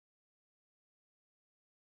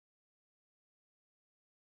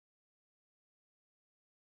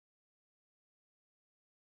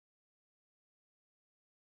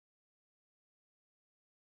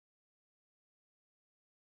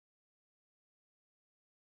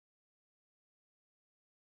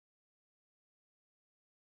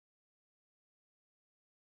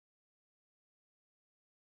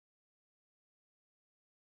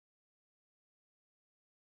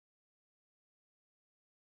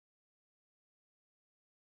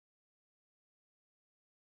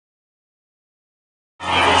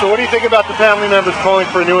So what do you think about the family members calling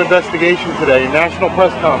for a new investigation today, a national press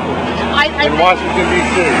conference in Washington,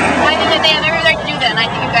 D.C.? I think that they have every right to do that, and I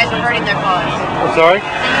think you guys are hurting their cause. I'm sorry? I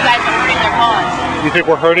think you guys are hurting their cause. You think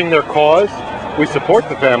we're hurting their cause? We support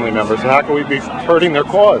the family members. How can we be hurting their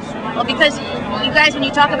cause? Well, because you guys, when you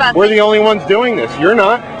talk about... We're the only ones doing this. You're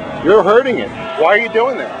not. You're hurting it. Why are you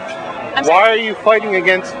doing that? Why are you fighting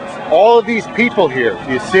against all of these people here?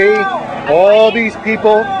 Do you see all these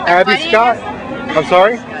people? Abby Scott? I'm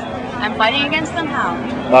sorry? I'm fighting against them? How?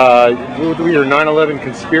 Your 9/11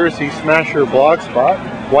 conspiracy smasher blog spot.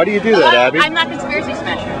 Why do you do that, Abby? I'm not conspiracy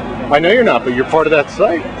smasher. I know you're not, but you're part of that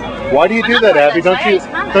site. Why do you do that, Abby?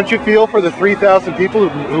 Don't you feel for the 3,000 people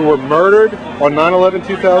who were murdered on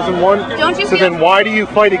 9/11/2001? Don't you? So then why do you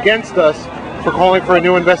fight against us for calling for a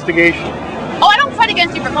new investigation? Oh, I don't fight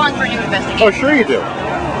against you for calling for a new investigation. Oh, sure you do.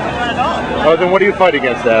 Not at all. Oh, then what do you fight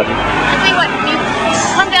against, Abby? I tell you what, you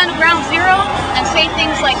come down to ground zero and say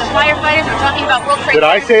things like the firefighters are talking about World Trade Center.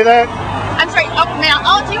 Did I say that? I'm sorry. Oh, man,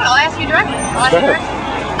 I'll tell you what. I'll ask you directly.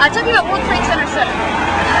 I'll talk about World Trade Center 7.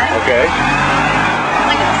 Okay.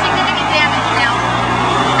 Like it's significant damage. Now,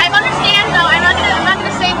 I understand though. I'm not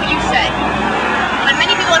gonna say what you say. But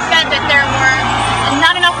many people have said that there were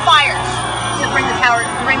not enough fires to bring the tower,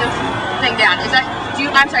 bring the thing down. Is that?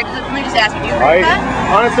 I'm sorry. Let me just ask you. Do you agree with that?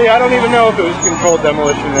 Honestly, I don't even know if it was controlled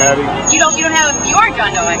demolition, Abby. You don't have. You are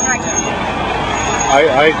John Doe. You're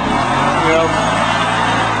right.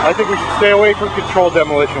 I think we should stay away from controlled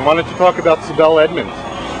demolition. Why don't you talk about Sibel Edmonds,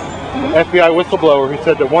 FBI whistleblower, who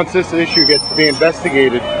said that once this issue gets to be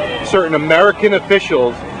investigated, certain American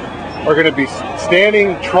officials are going to be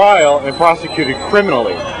standing trial and prosecuted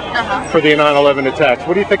criminally for the 9/11 attacks.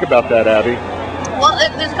 What do you think about that, Abby? Well,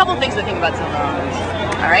 there's a couple of things to think about Sibel.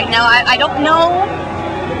 All right, now I don't know.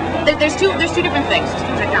 There's two different things.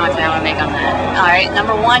 There's two comments I want to make on that. All right,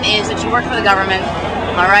 number one is that you work for the government.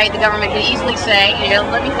 All right, the government can easily say,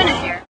 let me finish here.